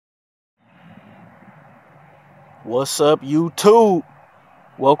What's up, YouTube?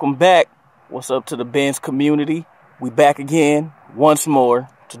 Welcome back. What's up to the Benz community? We back again once more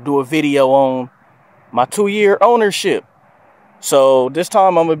to do a video on my 2-year ownership. So this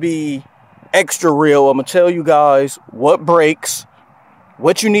time I'm gonna be extra real. I'm gonna tell you guys what breaks,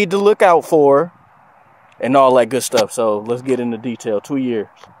 what you need to look out for, and all that good stuff. So let's get into detail. 2 years.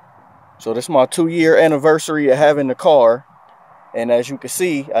 So this is my 2-year anniversary of having the car. And as you can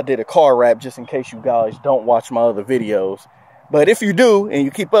see, I did a car wrap just in case you guys don't watch my other videos. But if you do, and you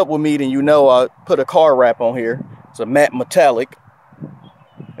keep up with me, then you know I put a car wrap on here. It's a matte metallic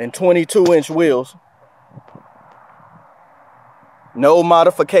and 22-inch wheels. No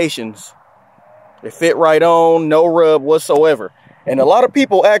modifications. They fit right on, no rub whatsoever. And a lot of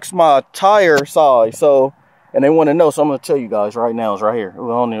people ask my tire size, and they want to know, so I'm going to tell you guys right now. It's right here. I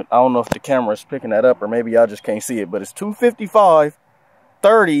don't know if the camera's picking that up or maybe I just can't see it, but it's 255,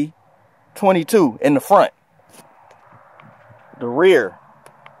 30, 22 in the front. The rear,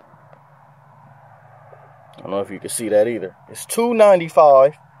 I don't know if you can see that either. It's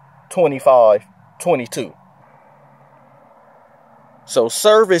 295, 25, 22. So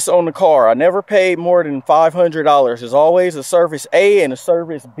service on the car, I never paid more than $500. There's always a service A and a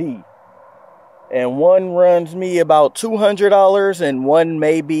service B. And one runs me about $200 and one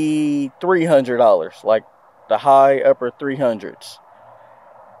maybe $300, like the high upper 300s.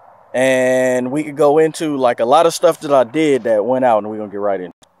 And we could go into like a lot of stuff that I did that went out, and we're gonna get right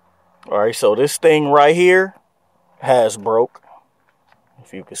into it. All right, so this thing right here has broke.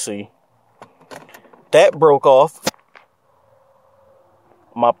 If you can see, that broke off.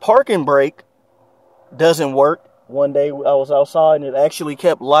 My parking brake doesn't work. One day I was outside and it actually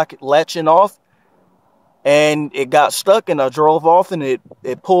kept latching off. And it got stuck and I drove off and it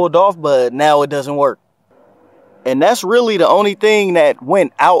pulled off, but now it doesn't work. And that's really the only thing that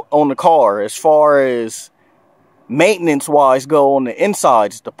went out on the car as far as maintenance wise go on the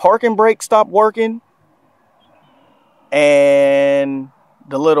insides. The parking brake stopped working and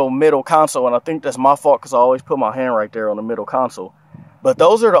the little middle console. And I think that's my fault because I always put my hand right there on the middle console. But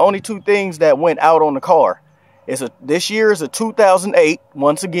those are the only two things that went out on the car. This year is a 2008,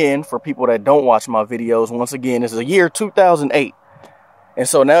 once again, for people that don't watch my videos, once again, it's a year 2008. And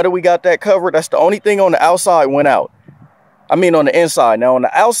so now that we got that covered, that's the only thing on the outside went out. I mean on the inside. Now on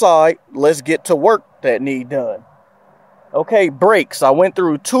the outside, let's get to work that need done. Okay, brakes. I went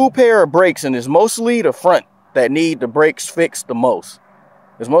through 2 pair of brakes, and it's mostly the front that need the brakes fixed the most.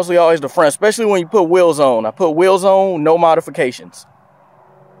 It's mostly always the front, especially when you put wheels on. I put wheels on, no modifications.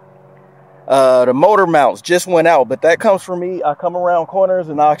 The motor mounts just went out, but that comes from me. I come around corners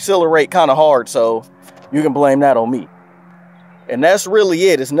and I accelerate kind of hard, so you can blame that on me. And that's really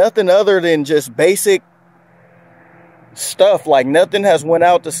it. It's nothing other than just basic stuff. Like nothing has went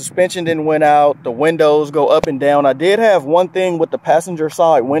out. The suspension didn't went out. The windows go up and down. I did have one thing with the passenger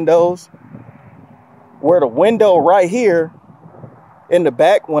side windows, where the window right here in the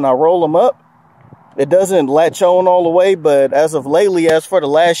back, when I roll them up, it doesn't latch on all the way, but as of lately, as for the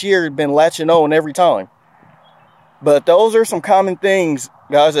last year, it's been latching on every time. But those are some common things,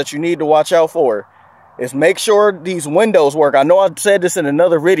 guys, that you need to watch out for. Is make sure these windows work. I know I said this in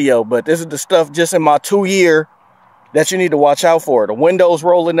another video, but this is the stuff just in my 2-year that you need to watch out for. The windows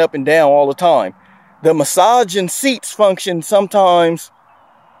rolling up and down all the time. The massaging seats function, sometimes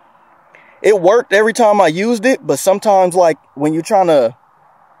it worked every time I used it, but sometimes like when you're trying to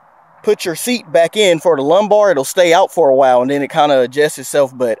put your seat back in for the lumbar, it'll stay out for a while and then it kind of adjusts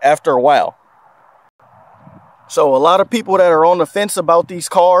itself, but after a while. So a lot of people that are on the fence about these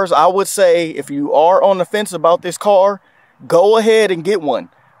cars, I would say if you are on the fence about this car, go ahead and get one.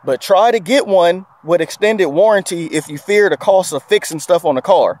 But try to get one with extended warranty if you fear the cost of fixing stuff on the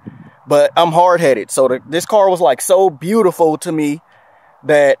car. But I'm hard-headed, so this car was like so beautiful to me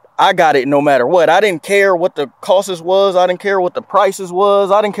that I got it no matter what. I didn't care what the costs was. I didn't care what the prices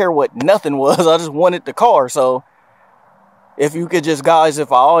was. I didn't care what nothing was. I just wanted the car. So if you could just, guys,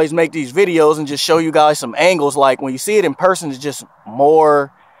 if I always make these videos and just show you guys some angles, like when you see it in person, it's just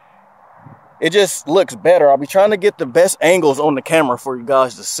more, it just looks better. I'll be trying to get the best angles on the camera for you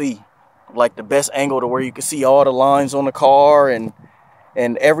guys to see. Like the best angle to where you can see all the lines on the car and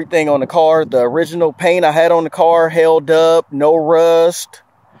everything on the car. The original paint I had on the car held up, no rust.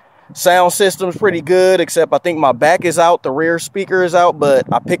 Sound system's pretty good, except I think my back is out, the rear speaker is out,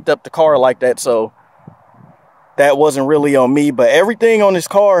 but I picked up the car like that, so that wasn't really on me. But everything on this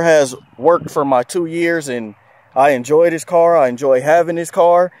car has worked for my 2 years, and I enjoy this car. I enjoy having this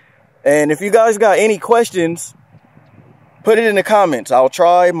car. And if you guys got any questions, put it in the comments. I'll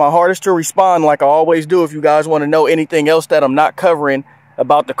try my hardest to respond like I always do. If you guys want to know anything else that I'm not covering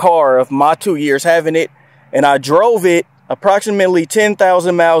about the car of my 2 years having it, and I drove it approximately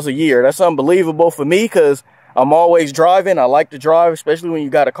 10,000 miles a year. That's unbelievable for me because I'm always driving. I like to drive, especially when you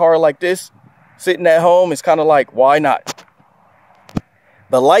got a car like this sitting at home. It's kind of like, why not?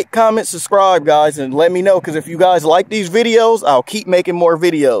 But like, comment, subscribe, guys, and let me know, because if you guys like these videos, I'll keep making more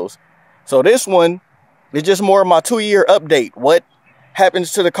videos. So this one is just more of my 2-year update. What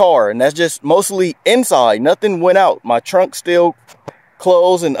happens to the car? And that's just mostly inside. Nothing went out. My trunk still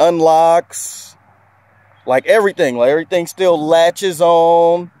closes and unlocks. Like everything still latches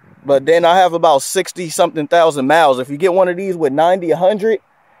on. But then I have about 60-something thousand miles. If you get one of these with 90, 100,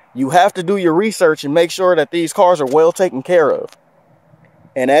 you have to do your research and make sure that these cars are well taken care of.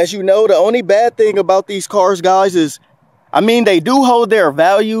 And as you know, the only bad thing about these cars, guys, is, I mean, they do hold their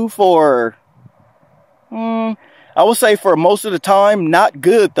value for, I would say for most of the time, not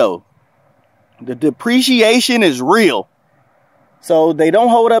good though. The depreciation is real. So they don't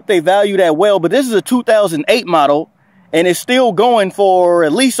hold up their value that well. But this is a 2008 model, and it's still going for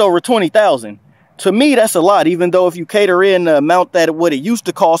at least over 20,000. To me, that's a lot, even though if you cater in the amount that what it used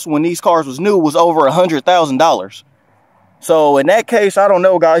to cost when these cars was new was over $100,000. So in that case, I don't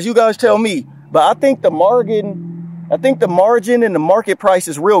know, guys. You guys tell me. But I think the margin and the market price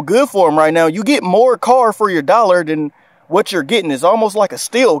is real good for them right now. You get more car for your dollar than what you're getting. It's almost like a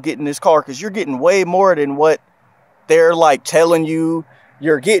steal getting this car, because you're getting way more than what they're like telling you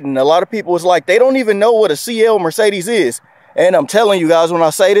you're getting. A lot of people is like, they don't even know what a CL Mercedes is. And I'm telling you guys, when I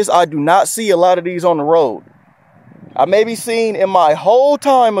say this, I do not see a lot of these on the road. I may be seen in my whole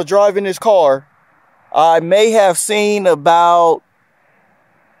time of driving this car, I may have seen about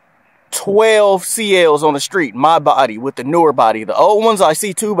 12 CLs on the street, my body, with the newer body. The old ones I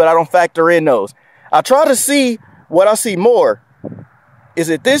see too, but I don't factor in those. I try to see what I see more. Is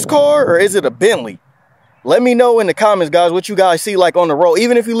it this car or is it a Bentley? Let me know in the comments, guys, what you guys see like on the road.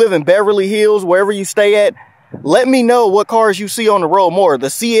 Even if you live in Beverly Hills, wherever you stay at, let me know what cars you see on the road more. The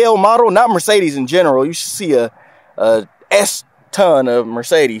CL model, not Mercedes in general. You should see a S ton of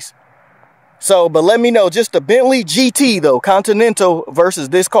Mercedes. So, but let me know, just the Bentley GT though, Continental versus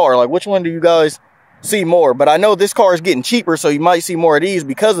this car. Like, which one do you guys see more? But I know this car is getting cheaper, so you might see more of these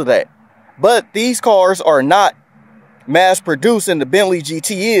because of that. But these cars are not mass produced, and the Bentley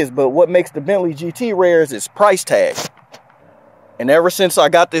GT is. But what makes the Bentley GT rare is its price tag. And ever since I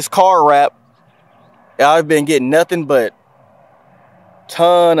got this car wrap, I've been getting nothing but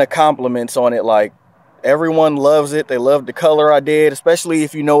ton of compliments on it. Like, everyone loves it. They love the color I did, especially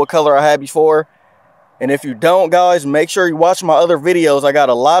if you know what color I had before. And if you don't, guys, make sure you watch my other videos. I got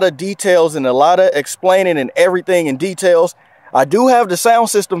a lot of details and a lot of explaining and everything in details. I do have the sound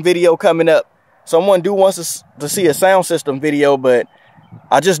system video coming up. Someone wants to see a sound system video, but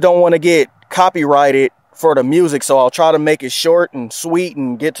I just don't want to get copyrighted for the music. So I'll try to make it short and sweet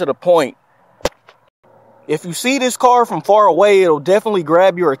and get to the point. If you see this car from far away, it'll definitely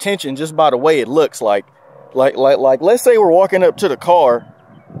grab your attention just by the way it looks. Like let's say we're walking up to the car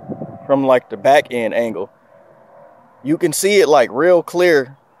from like the back end angle. You can see it like real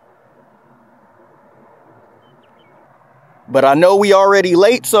clear. But I know we already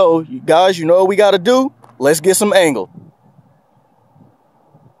late, so you guys, you know what we got to do? Let's get some angle.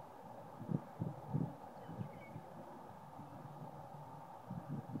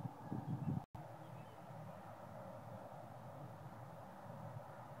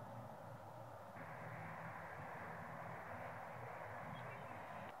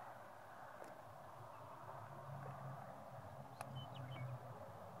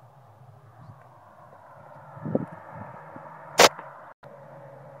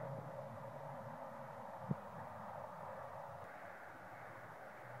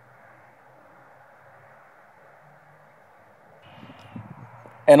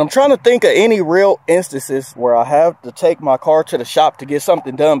 And I'm trying to think of any real instances where I have to take my car to the shop to get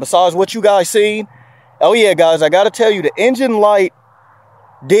something done besides what you guys seen. Oh yeah, guys, I got to tell you, the engine light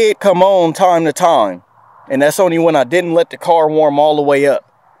did come on time to time. And that's only when I didn't let the car warm all the way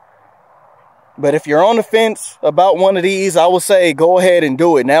up. But if you're on the fence about one of these, I would say go ahead and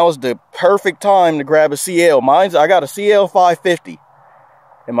do it. Now is the perfect time to grab a CL. I got a CL 550.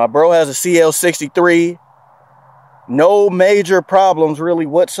 And my bro has a CL 63. No major problems really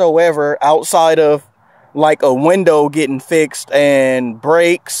whatsoever outside of like a window getting fixed and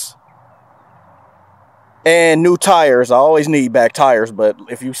brakes and new tires. I always need back tires, but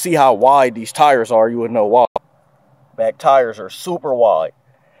if you see how wide these tires are, you would know why. Back tires are super wide.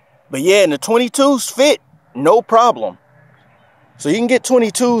 But yeah, and the 22s fit, no problem. So you can get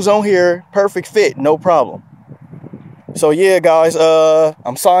 22s on here, perfect fit, no problem. So yeah, guys,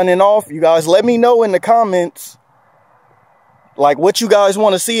 I'm signing off. You guys let me know in the comments, like what you guys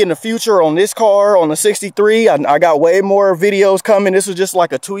want to see in the future on this car, on the 63. I got way more videos coming. This was just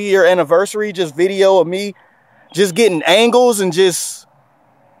like a 2-year anniversary, just video of me just getting angles and just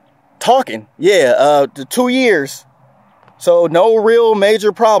talking. Yeah, the 2 years. So no real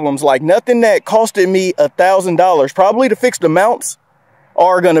major problems, like nothing that costed me $1,000. Probably to fix the mounts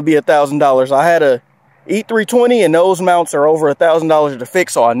are going to be $1,000. I had a E320 and those mounts are over $1,000 to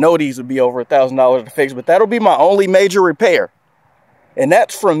fix, so I know these would be over $1,000 to fix, but that'll be my only major repair. And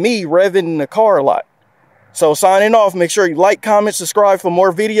that's from me revving the car a lot. So signing off, make sure you like, comment, subscribe for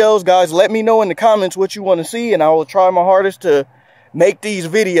more videos. Guys, let me know in the comments what you want to see, and I will try my hardest to make these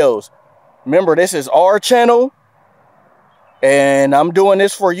videos. Remember, this is our channel, and I'm doing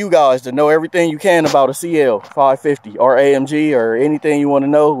this for you guys to know everything you can about a CL 550 or AMG or anything you want to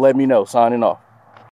know. Let me know. Signing off.